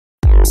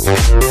Big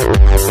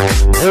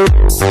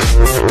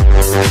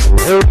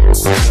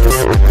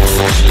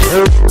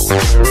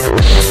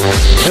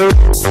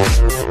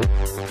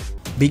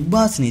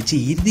pass நிகழ்ச்சி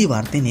இறுதி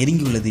வார்த்தை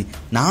நெருங்கியுள்ளது.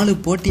 4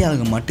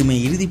 போட்டியாளர்கள் மட்டுமே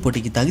இறுதிப்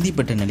போட்டிக்கு தகுதி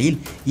பெற்ற நிலையில்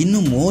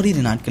இன்னும்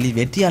ஓரிரு நாட்களில்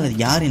வெற்றியாளர்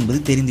யார்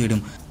என்பது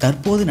தெரிந்துவிடும்.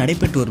 தற்போது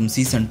நடைபெற்று வரும்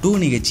சீசன் 2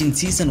 நிகழ்ச்சியின்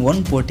சீசன்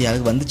 1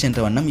 போட்டியாளர்கள் வந்து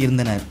சென்ற வண்ணம்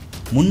இருந்தனர்.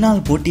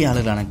 முன்னாள்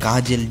போட்டியாளர்களான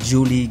காஜல்,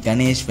 ஜூலி,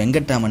 கணேஷ்,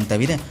 வெங்கட்ராமன்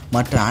தவிர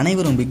மற்ற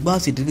அனைவரும் பிக்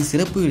பாஸ் வீட்டிற்கு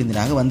சிறப்பு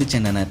விருந்தினராக வந்து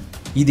சென்றனர்.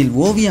 இதில்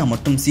ஓவியா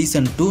மட்டும்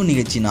சீசன் 2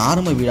 நிகழ்ச்சியின்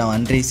ஆரம்ப விழா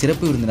அன்றே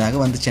சிறப்பு விருந்தினராக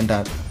வந்து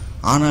சென்றார்.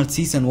 ஆனால்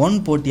சீசன் 1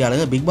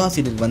 போட்டியாளர்கள் பிக் பாஸ்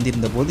வீட்டிற்கு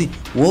வந்திருந்த போது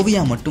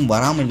ஓவியா மட்டும்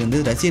வராமல்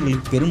இருந்தது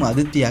ரசிகர்களுக்கு பெரும்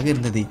அதிர்ச்சியாக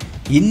இருந்தது.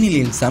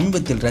 இந்நிலையில்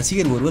சமீபத்தில்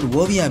ரசிகர் ஒருவர்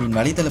ஓவியாவின்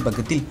வலைதள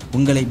பக்கத்தில்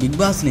உங்களை பிக்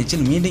பாஸ்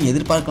நிகழ்ச்சியில் மீண்டும்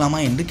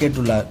எதிர்பார்க்கலாமா என்று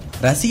கேட்டுள்ளார்.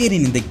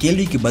 ரசிகரின் இந்த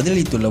கேள்விக்கு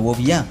பதிலளித்துள்ள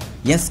ஓவியா,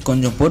 எஸ்,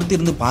 கொஞ்சம்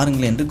பொறுத்திருந்து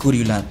பாருங்கள் என்று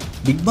கூறியுள்ளார்.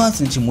 பிக்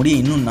பாஸ் நிகழ்ச்சி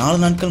முடிய இன்னும்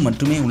 4 நாட்கள்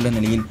மட்டுமே உள்ள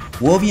நிலையில்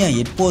ஓவியா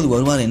எப்போது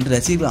வருவார் என்று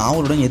ரசிகர்கள்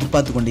ஆவலுடன்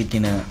எதிர்பார்த்து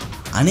கொண்டிருக்கின்றனர்.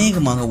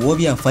 அநேகமாக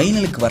ஓவியா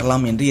ஃபைனலுக்கு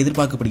வரலாம் என்று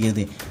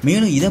எதிர்பார்க்கப்படுகிறது.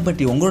 மேலும் இதை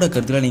பற்றி உங்களோட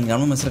கருத்துக்களை நீங்கள்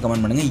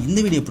கமெண்ட் பண்ணுங்க. இந்த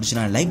வீடியோ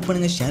பிடிச்சினா லைக்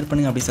பண்ணுங்க, ஷேர்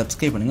பண்ணுங்க, அப்படியே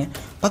சப்ஸ்கிரைப் பண்ணுங்க.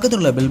 பக்கத்தில்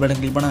உள்ள பெல்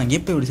பட்டன் கிளிக் பண்ணால்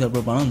எப்போ வீடியோ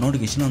அப்லோட் பண்ணாலும்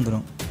நோட்டிஃபிகேஷன்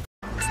வந்துடும்.